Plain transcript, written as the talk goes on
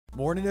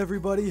Morning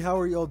everybody, how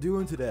are y'all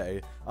doing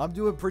today? I'm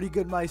doing pretty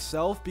good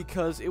myself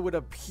because it would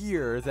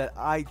appear that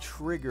I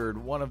triggered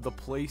one of the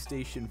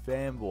PlayStation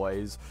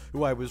fanboys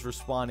who I was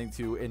responding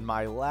to in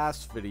my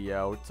last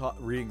video,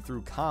 reading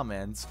through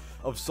comments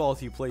of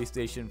salty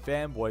PlayStation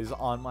fanboys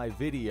on my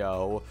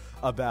video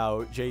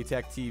about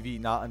JTech TV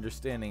not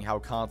understanding how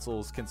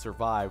consoles can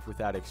survive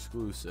without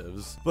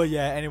exclusives. But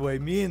yeah, anyway,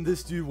 me and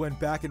this dude went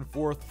back and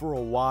forth for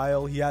a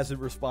while. He hasn't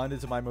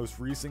responded to my most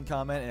recent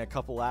comment in a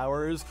couple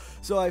hours,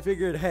 so I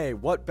figured, hey,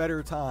 what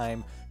better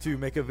time to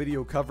make a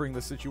video covering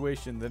the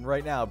situation than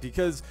right now,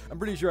 because I'm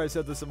pretty sure I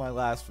said this in my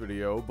last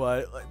video,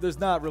 but there's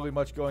not really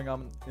much going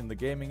on in the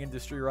gaming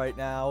industry right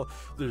now.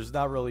 There's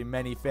not really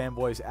many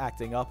fanboys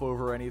acting up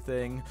over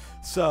anything,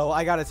 so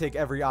I gotta take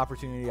every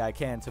opportunity I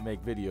can to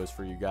make videos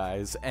for you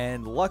guys,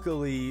 and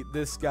luckily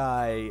this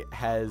guy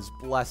has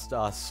blessed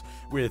us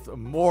with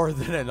more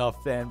than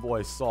enough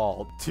fanboy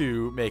salt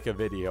to make a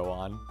video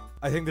on.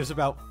 I think there's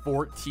about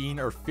 14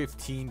 or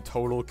 15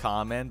 total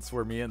comments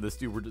where me and this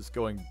dude were just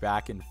going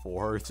back and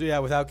forth. So yeah,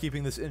 without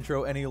keeping this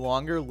intro any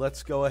longer,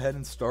 let's go ahead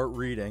and start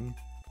reading.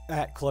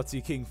 At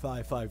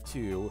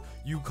KlutzyKing552,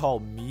 you call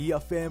me a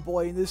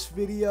fanboy in this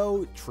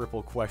video?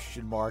 Triple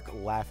question mark,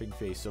 laughing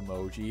face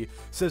emoji,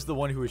 says the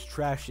one who is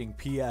trashing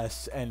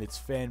PS and its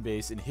fan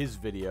base in his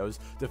videos,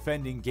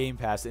 defending Game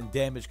Pass and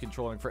damage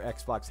controlling for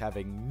Xbox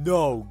having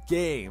no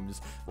games,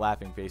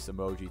 laughing face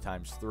emoji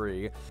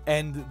 ×3.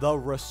 And the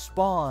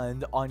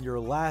respond on your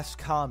last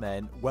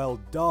comment, well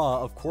duh,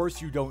 of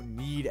course you don't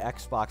need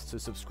Xbox to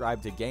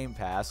subscribe to Game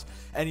Pass,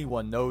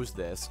 anyone knows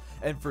this,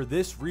 and for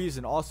this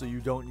reason also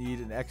you don't need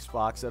an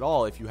Xbox at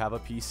all if you have a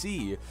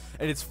PC.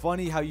 And it's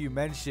funny how you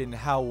mention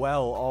how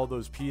well all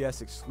those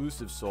PS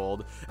exclusives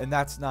sold, and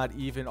that's not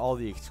even all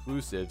the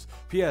exclusives.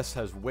 PS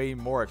has way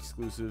more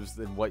exclusives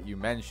than what you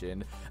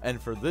mentioned, and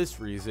for this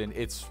reason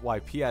it's why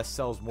PS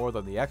sells more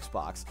than the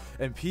Xbox,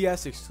 and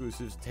PS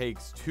exclusives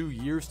takes 2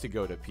 years to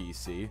go to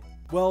PC.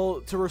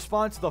 Well, to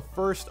respond to the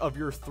first of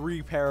your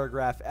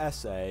 3-paragraph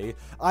essay,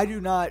 I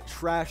do not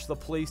trash the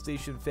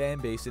PlayStation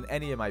fanbase in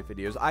any of my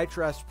videos. I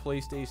trash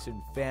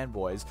PlayStation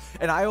fanboys,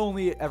 and I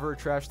only ever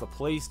trash the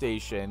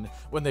PlayStation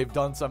when they've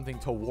done something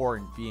to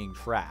warrant being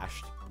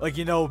trashed. Like,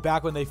 you know,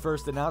 back when they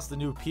first announced the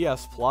new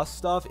PS Plus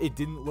stuff, it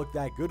didn't look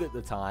that good at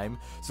the time,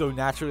 so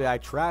naturally I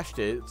trashed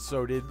it,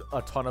 so did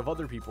a ton of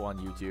other people on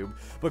YouTube.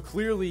 But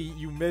clearly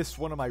you missed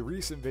one of my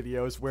recent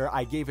videos where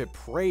I gave it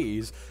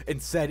praise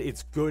and said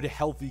it's good,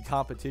 healthy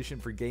competition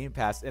for Game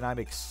Pass, and I'm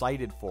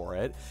excited for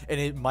it, and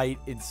it might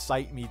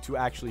incite me to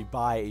actually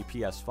buy a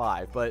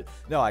PS5. But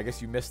no, I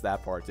guess you missed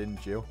that part,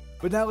 didn't you?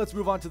 But now let's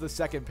move on to the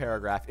second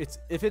paragraph.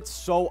 If it's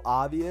so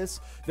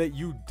obvious that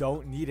you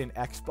don't need an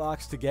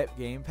Xbox to get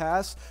Game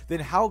Pass, then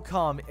how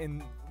come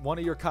in one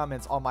of your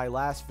comments on my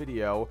last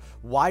video,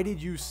 why did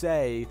you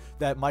say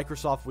that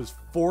Microsoft was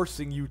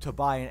forcing you to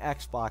buy an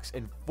Xbox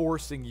and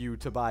forcing you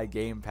to buy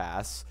Game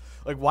Pass?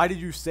 Like, why did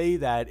you say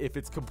that if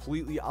it's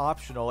completely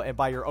optional and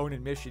by your own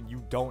admission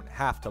you don't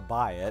have to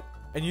buy it?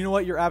 And you know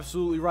what? You're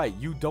absolutely right.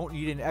 You don't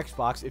need an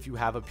Xbox if you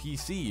have a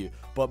PC.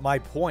 But my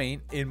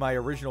point in my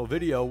original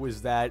video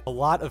was that a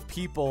lot of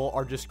people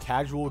are just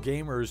casual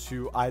gamers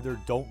who either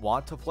don't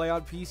want to play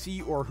on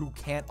PC or who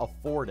can't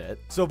afford it.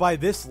 So by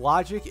this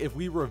logic, if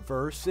we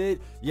reverse it,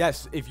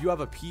 yes, if you have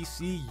a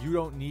PC, you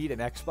don't need an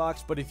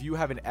Xbox. But if you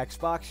have an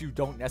Xbox, you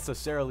don't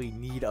necessarily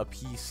need a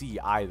PC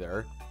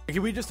either.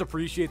 Can we just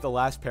appreciate the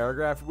last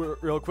paragraph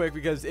real quick?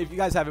 Because if you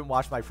guys haven't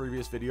watched my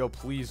previous video,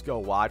 please go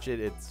watch it.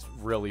 It's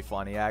really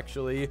funny,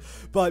 actually.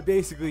 But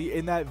basically,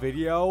 in that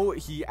video,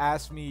 he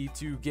asked me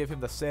to give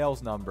him the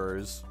sales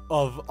numbers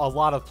of a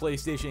lot of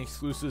PlayStation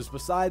exclusives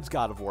besides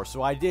God of War.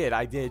 So I did.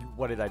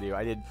 What did I do?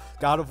 I did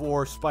God of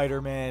War,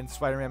 Spider-Man,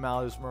 Spider-Man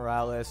Miles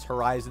Morales,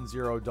 Horizon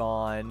Zero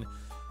Dawn,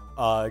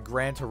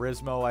 Gran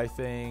Turismo, I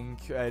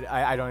think.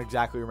 I don't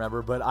exactly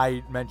remember, but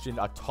I mentioned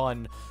a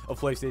ton of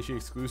PlayStation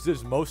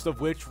exclusives, most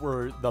of which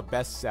were the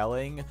best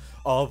selling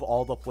of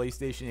all the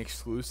PlayStation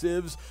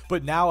exclusives.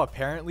 But now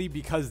apparently,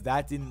 because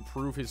that didn't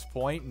prove his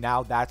point,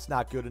 now that's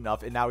not good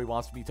enough, and now he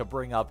wants me to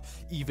bring up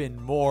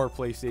even more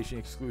PlayStation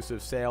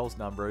exclusive sales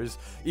numbers,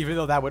 even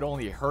though that would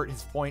only hurt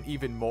his point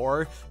even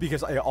more,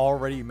 because I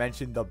already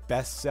mentioned the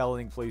best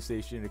selling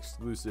PlayStation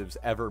exclusives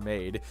ever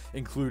made,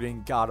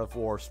 including God of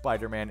War,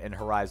 Spider-Man, and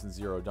Horizon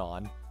Zero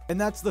Dawn. And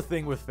that's the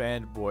thing with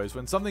fanboys.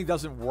 When something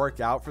doesn't work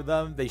out for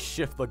them, they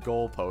shift the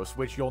goalpost,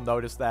 which you'll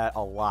notice that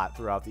a lot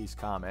throughout these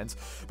comments.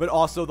 But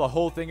also the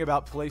whole thing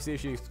about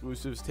PlayStation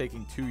exclusives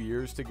taking 2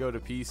 years to go to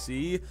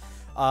PC,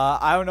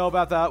 I don't know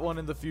about that one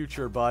in the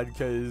future, bud,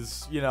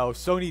 because, you know,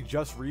 Sony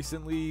just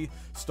recently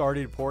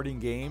started porting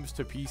games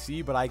to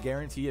PC, but I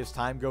guarantee as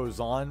time goes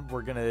on,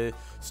 we're going to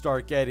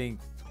start getting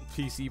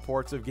PC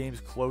ports of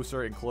games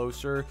closer and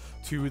closer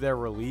to their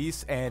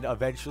release, and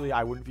eventually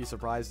I wouldn't be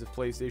surprised if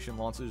PlayStation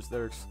launches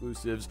their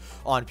exclusives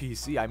on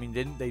PC. I mean,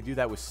 didn't they do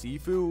that with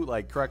Sifu?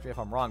 Like, correct me if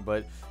I'm wrong,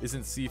 but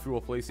isn't Sifu a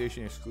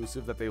PlayStation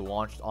exclusive that they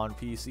launched on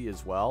PC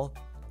as well?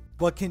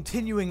 But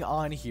continuing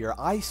on here,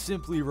 I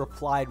simply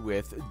replied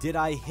with, did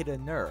I hit a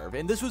nerve?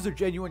 And this was a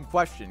genuine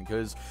question,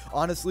 because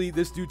honestly,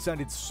 this dude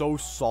sounded so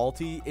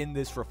salty in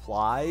this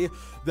reply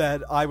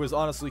that I was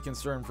honestly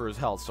concerned for his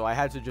health, so I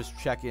had to just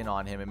check in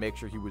on him and make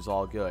sure he was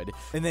all good.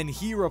 And then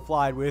he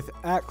replied with,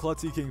 at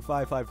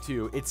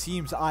KlutzyKing552, it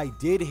seems I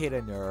did hit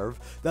a nerve,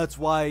 that's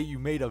why you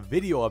made a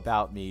video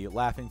about me,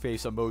 laughing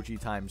face emoji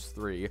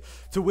 ×3.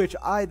 To which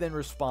I then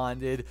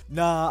responded,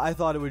 nah, I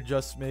thought it would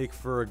just make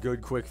for a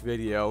good quick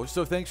video,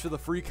 so thanks for the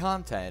free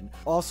content.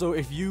 Also,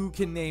 if you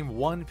can name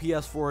one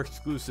PS4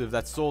 exclusive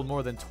that sold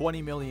more than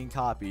 20 million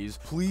copies,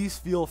 please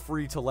feel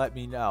free to let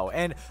me know.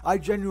 And I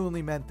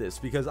genuinely meant this,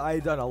 because I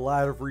had done a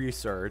lot of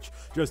research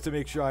just to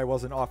make sure I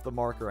wasn't off the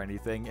mark or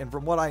anything, and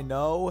from what I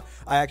know,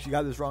 I actually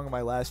got this wrong in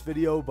my last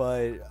video,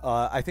 but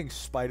I think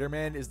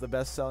Spider-Man is the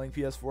best-selling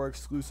PS4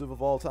 exclusive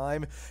of all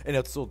time, and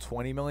it sold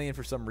 20 million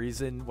for some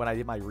reason. When I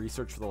did my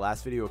research for the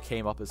last video, it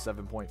came up as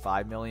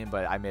 7.5 million,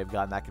 but I may have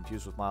gotten that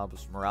confused with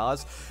Miles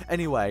Morales.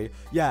 Anyway,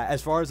 yeah,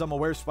 as far as I'm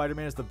aware,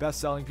 Spider-Man is the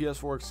best-selling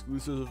PS4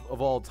 exclusive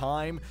of all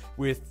time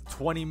with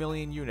 20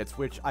 million units,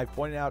 which I've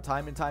pointed out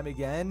time and time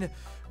again.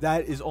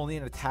 That is only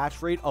an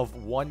attach rate of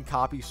 1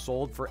 copy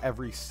sold for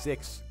every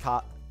 6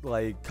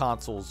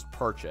 consoles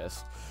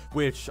purchased,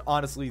 which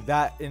honestly,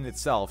 that in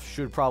itself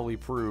should probably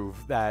prove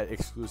that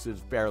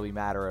exclusives barely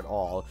matter at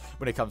all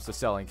when it comes to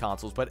selling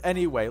consoles. But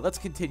anyway, let's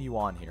continue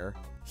on here.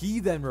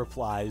 He then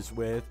replies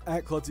with,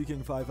 at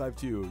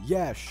KlutzyKing552,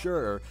 yeah,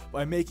 sure,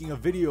 by making a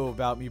video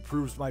about me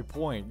proves my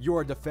point. You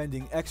are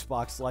defending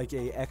Xbox like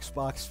a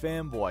Xbox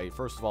fanboy.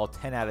 First of all,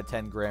 10 out of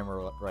 10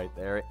 grammar right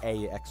there,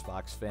 a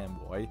Xbox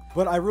fanboy.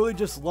 But I really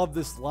just love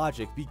this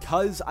logic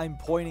because I'm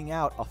pointing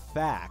out a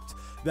fact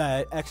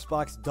that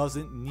Xbox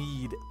doesn't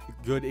need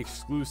good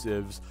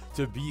exclusives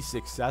to be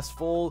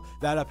successful.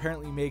 That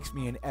apparently makes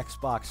me an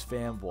Xbox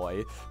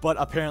fanboy. But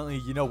apparently,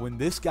 you know, when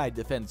this guy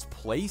defends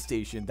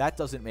PlayStation, that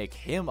doesn't make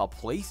him a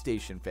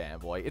PlayStation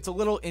fanboy. It's a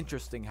little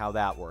interesting how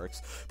that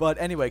works. But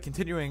anyway,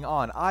 continuing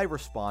on, I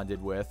responded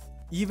with,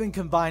 even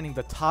combining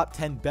the top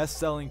 10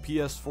 best-selling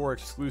PS4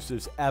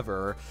 exclusives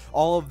ever,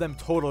 all of them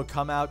total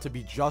come out to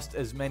be just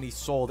as many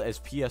sold as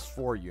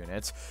PS4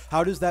 units.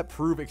 How does that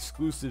prove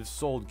exclusives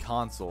sold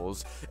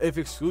consoles? If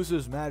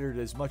exclusives mattered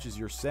as much as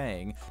you're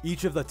saying,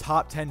 each of the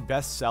top 10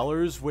 best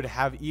sellers would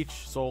have each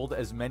sold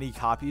as many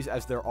copies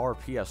as there are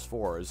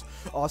PS4s.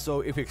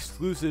 Also, if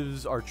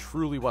exclusives are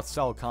truly what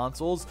sell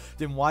consoles,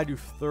 then why do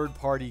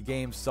third-party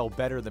games sell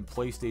better than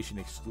PlayStation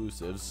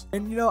exclusives?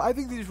 And you know, I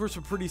think these were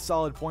some pretty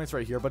solid points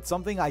right here, but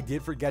something I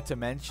did forget to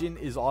mention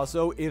is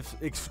also,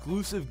 if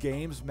exclusive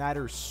games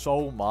matter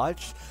so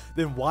much,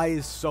 then why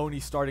is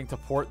Sony starting to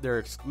port their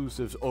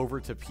exclusives over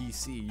to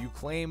PC? You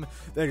claim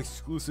that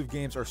exclusive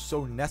games are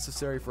so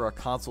necessary for a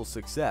console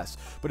success,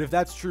 but if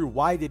that's true,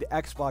 why did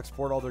Xbox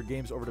port all their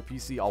games over to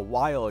PC a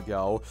while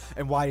ago,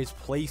 and why is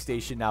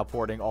PlayStation now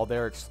porting all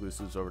their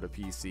exclusives over to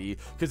PC?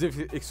 Because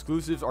if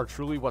exclusives are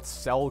truly what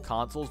sell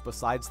consoles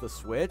besides the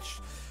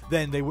Switch,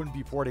 then they wouldn't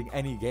be porting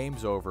any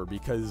games over,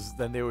 because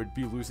then they would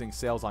be losing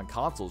sales on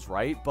consoles,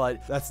 right?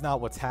 But that's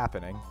not what's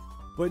happening.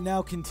 But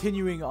now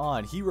continuing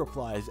on, he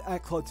replies,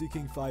 at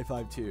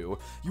KlutzyKing552,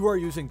 you are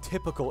using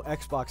typical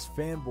Xbox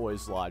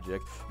fanboys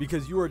logic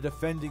because you are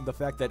defending the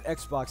fact that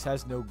Xbox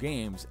has no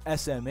games,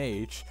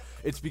 SMH.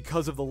 It's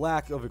because of the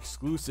lack of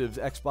exclusives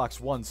Xbox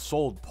One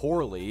sold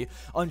poorly.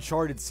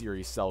 Uncharted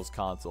series sells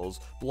consoles,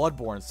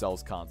 Bloodborne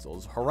sells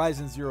consoles,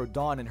 Horizon Zero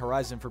Dawn and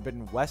Horizon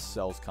Forbidden West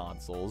sells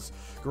consoles,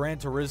 Gran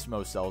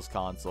Turismo sells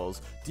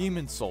consoles,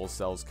 Demon's Souls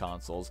sells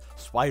consoles,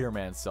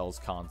 Spider-Man sells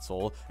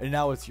console, and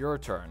now it's your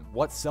turn.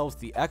 What sells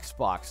the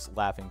Xbox?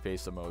 Laughing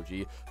face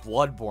emoji.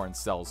 Bloodborne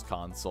sells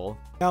console.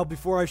 Now,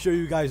 before I show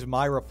you guys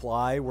my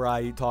reply where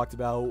I talked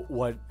about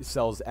what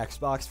sells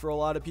Xbox for a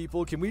lot of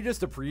people, can we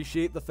just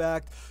appreciate the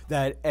fact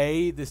that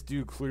A, this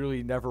dude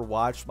clearly never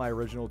watched my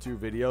original 2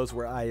 videos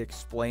where I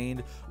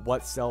explained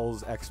what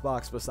sells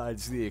Xbox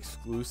besides the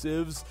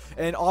exclusives,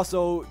 and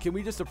also, can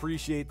we just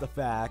appreciate the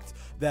fact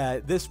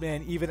that this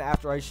man, even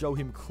after I show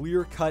him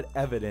clear-cut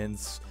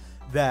evidence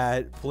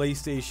that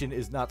PlayStation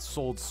is not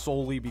sold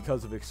solely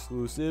because of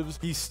exclusives,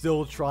 he's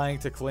still trying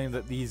to claim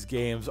that these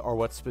games are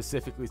what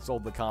specifically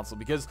sold the console.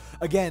 Because,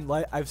 again,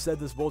 like I've said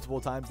this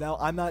multiple times now,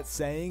 I'm not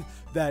saying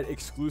that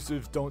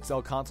exclusives don't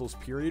sell consoles,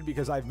 period,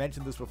 because I've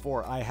mentioned this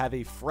before. I have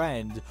a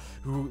friend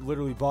who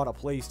literally bought a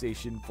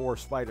PlayStation for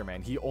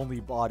Spider-Man. He only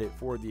bought it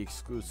for the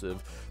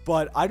exclusive.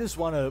 But I just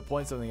want to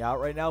point something out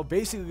right now.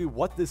 Basically,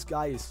 what this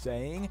guy is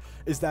saying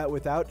is that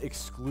without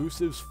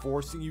exclusives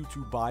forcing you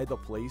to buy the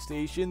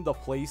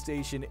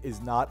PlayStation is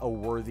not a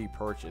worthy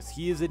purchase.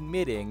 He is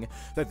admitting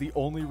that the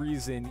only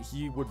reason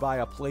he would buy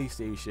a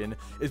PlayStation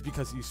is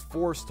because he's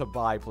forced to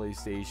buy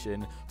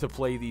PlayStation to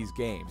play these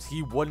games.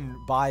 He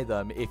wouldn't buy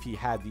them if he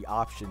had the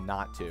option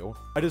not to.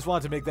 I just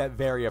wanted to make that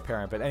very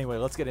apparent, but anyway,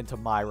 let's get into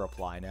my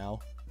reply now.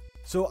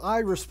 So I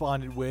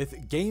responded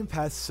with, Game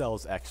Pass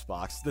sells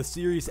Xbox, the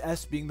Series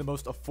S being the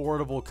most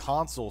affordable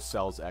console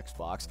sells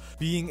Xbox,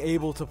 being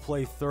able to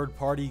play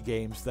third-party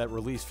games that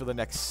release for the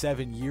next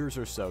 7 years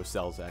or so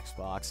sells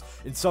Xbox.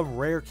 In some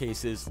rare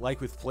cases,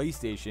 like with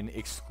PlayStation,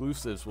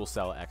 exclusives will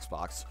sell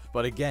Xbox,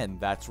 but again,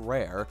 that's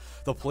rare.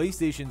 The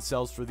PlayStation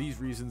sells for these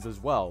reasons as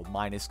well,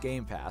 minus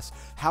Game Pass.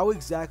 How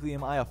exactly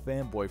am I a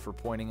fanboy for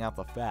pointing out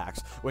the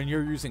facts when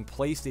you're using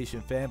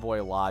PlayStation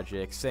fanboy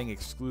logic saying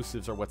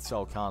exclusives are what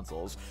sell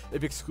consoles?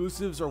 If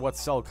exclusives are what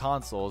sell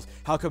consoles,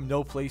 how come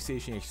no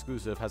PlayStation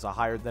exclusive has a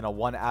higher than a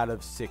 1 out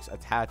of 6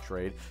 attach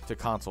rate to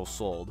consoles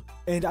sold?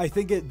 And I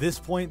think at this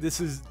point,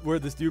 this is where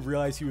this dude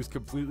realized he was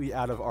completely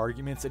out of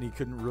arguments and he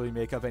couldn't really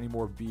make up any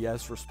more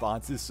BS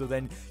responses. So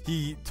then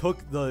he took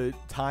the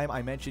time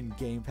I mentioned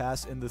Game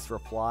Pass in this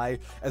reply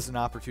as an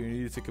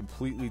opportunity to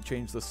completely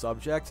change the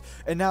subject.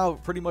 And now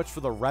pretty much for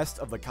the rest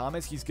of the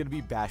comments, he's going to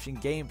be bashing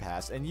Game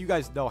Pass. And you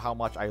guys know how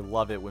much I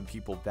love it when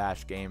people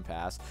bash Game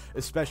Pass,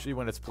 especially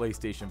when it's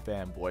PlayStation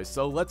fanboys.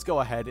 So let's go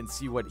ahead and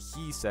see what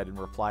he said in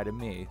reply to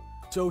me.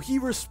 So he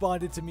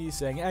responded to me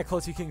saying,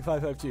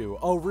 @ClutzyKing552,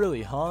 oh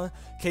really, huh?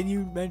 Can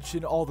you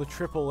mention all the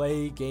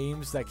AAA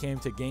games that came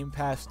to Game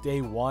Pass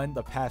day one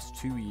the past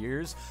 2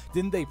 years?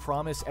 Didn't they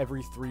promise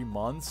every 3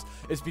 months?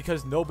 It's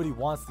because nobody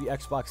wants the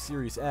Xbox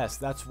Series S.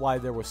 That's why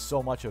there was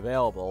so much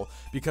available.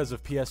 Because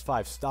of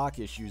PS5 stock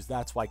issues,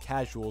 that's why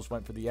casuals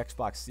went for the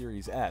Xbox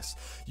Series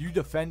S. You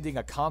defending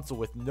a console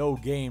with no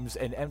games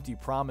and empty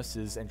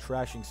promises and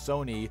trashing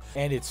Sony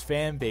and its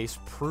fan base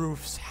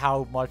proves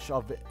how much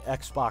of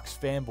Xbox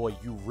fanboy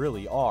you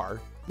really are.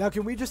 Now,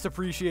 can we just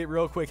appreciate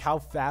real quick how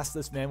fast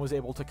this man was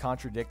able to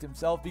contradict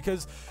himself?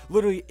 Because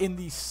literally in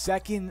the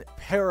second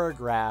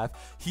paragraph,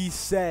 he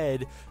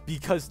said,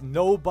 because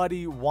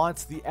nobody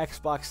wants the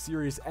Xbox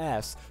Series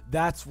S,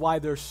 that's why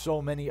there's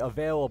so many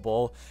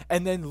available.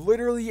 And then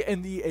literally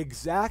in the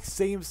exact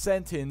same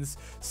sentence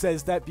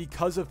says that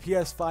because of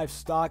PS5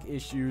 stock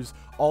issues,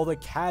 all the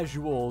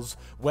casuals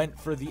went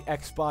for the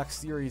Xbox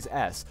Series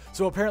S.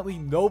 So apparently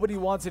nobody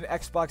wants an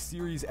Xbox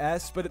Series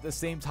S, but at the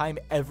same time,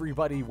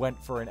 everybody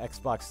went for an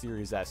Xbox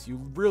Series S. You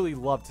really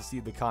love to see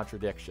the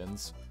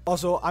contradictions.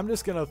 Also, I'm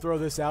just gonna throw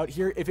this out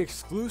here. If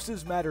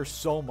exclusives matter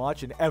so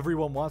much and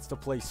everyone wants to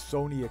play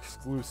Sony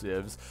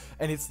exclusives,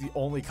 and it's the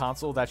only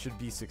console that should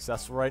be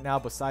successful right now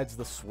besides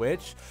the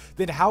Switch,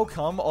 then how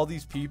come all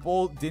these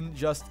people didn't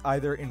just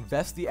either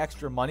invest the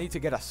extra money to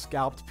get a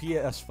scalped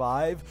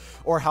PS5,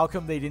 or how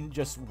come they didn't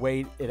just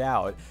wait it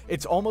out?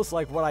 It's almost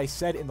like what I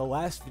said in the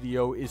last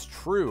video is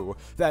true,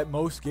 that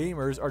most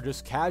gamers are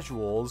just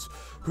casuals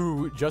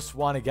who just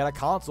want to get a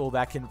console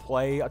that can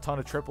play a ton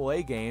of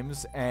AAA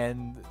games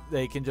and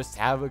they can just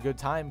have a good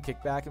time,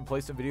 kick back and play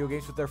some video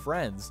games with their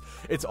friends.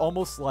 It's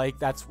almost like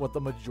that's what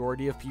the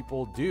majority of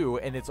people do,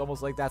 and it's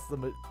almost like that's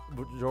the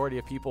majority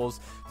of people's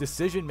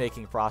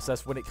decision-making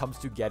process when it comes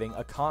to getting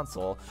a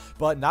console.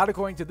 But not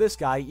according to this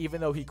guy, even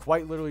though he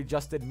quite literally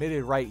just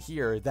admitted right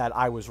here that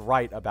I was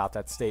right about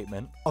that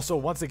statement. Also,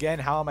 once again,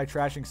 how am I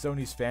trashing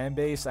Sony's fan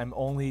base? I'm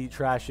only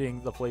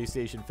trashing the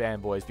PlayStation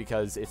fanboys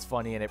because it's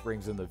funny and it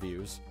brings in the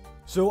views.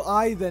 So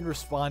I then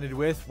responded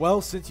with,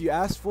 well, since you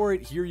asked for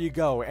it, here you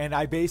go. And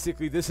I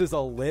basically, this is a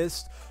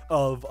list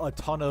of a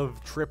ton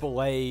of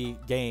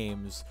AAA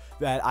games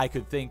that I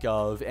could think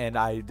of and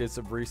I did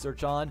some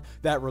research on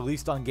that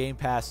released on Game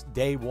Pass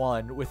day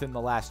one within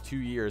the last 2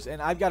 years.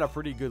 And I've got a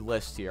pretty good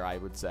list here, I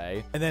would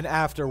say. And then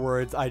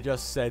afterwards, I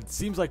just said,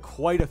 seems like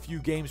quite a few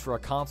games for a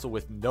console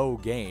with no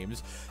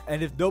games.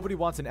 And if nobody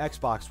wants an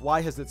Xbox,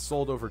 why has it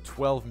sold over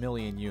 12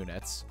 million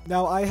units?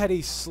 Now, I had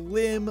a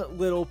slim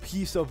little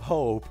piece of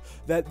hope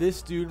that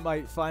this dude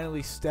might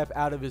finally step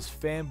out of his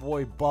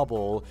fanboy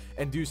bubble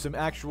and do some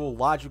actual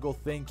logical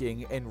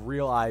thinking and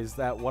realize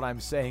that what I'm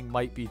saying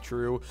might be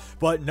true.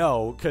 But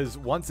no, because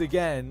once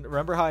again,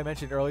 remember how I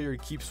mentioned earlier he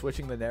keeps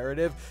switching the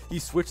narrative? He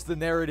switched the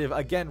narrative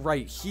again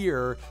right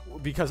here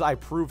because I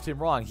proved him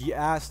wrong. He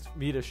asked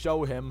me to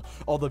show him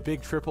all the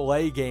big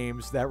AAA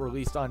games that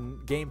released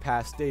on Game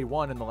Pass day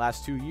one in the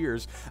last 2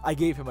 years. I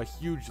gave him a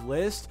huge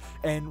list,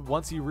 and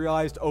once he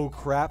realized, oh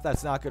crap,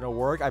 that's not going to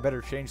work, I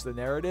better change the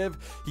narrative,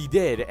 he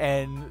did.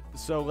 And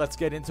so let's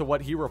get into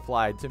what he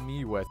replied to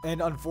me with.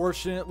 And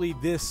unfortunately,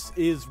 this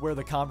is where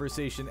the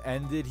conversation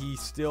ended. He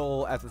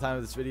still, at the time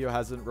of this video,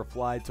 hasn't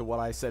replied to what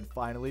I said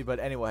finally. But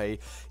anyway,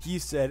 he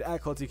said,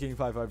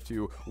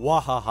 @ClutzyKing552,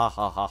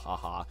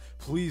 wahahahahaha.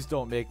 Please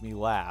don't make me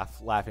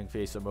laugh. Laughing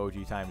face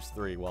emoji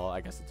 ×3. Well,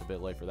 I guess it's a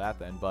bit late for that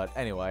then. But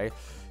anyway,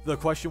 the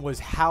question was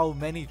how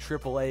many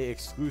AAA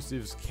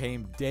exclusives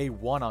came day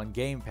one on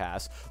Game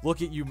Pass.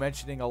 Look at you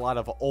mentioning a lot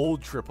of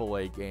old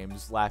AAA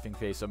games. Laughing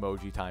face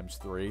emoji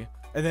 ×3.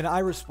 And then I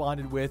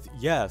responded with,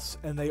 yes,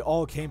 and they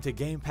all came to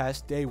Game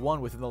Pass day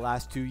one within the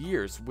last 2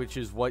 years, which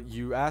is what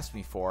you asked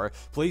me for.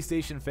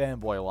 PlayStation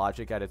fanboy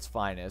logic at its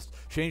finest.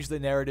 Change the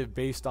narrative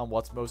based on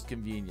what's most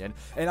convenient.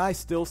 And I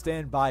still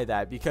stand by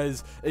that,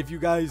 because if you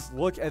guys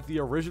look at the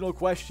original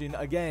question,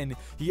 again,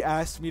 he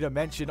asked me to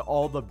mention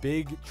all the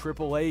big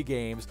AAA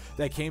games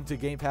that came to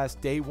Game Pass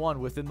day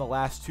one within the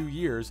last 2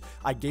 years.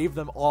 I gave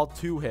them all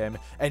to him,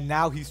 and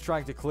now he's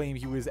trying to claim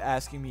he was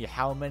asking me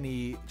how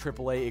many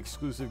AAA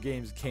exclusive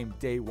games came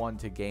day one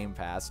to Game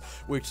Pass,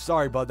 which,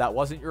 sorry bud, that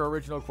wasn't your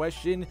original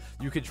question.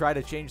 You can try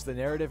to change the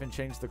narrative and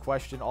change the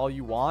question all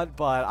you want,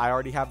 but I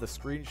already have the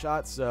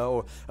screenshot,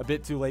 so a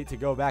bit too late to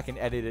go back and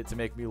edit it to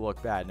make me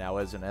look bad now,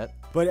 isn't it?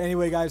 But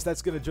anyway, guys,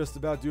 that's gonna just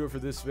about do it for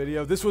this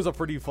video. This was a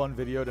pretty fun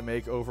video to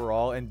make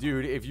overall, and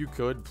dude, if you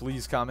could,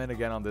 please comment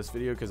again on this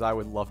video, because I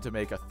would love to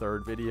make a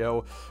third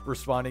video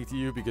responding to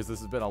you, because this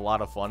has been a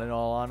lot of fun in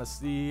all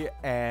honesty.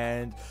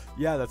 And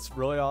yeah, that's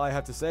really all I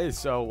have to say.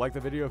 So like the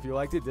video if you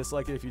liked it,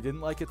 dislike it if you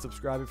didn't like it,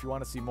 subscribe if you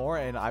want to see more,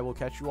 and I will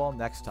catch you all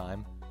next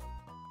time.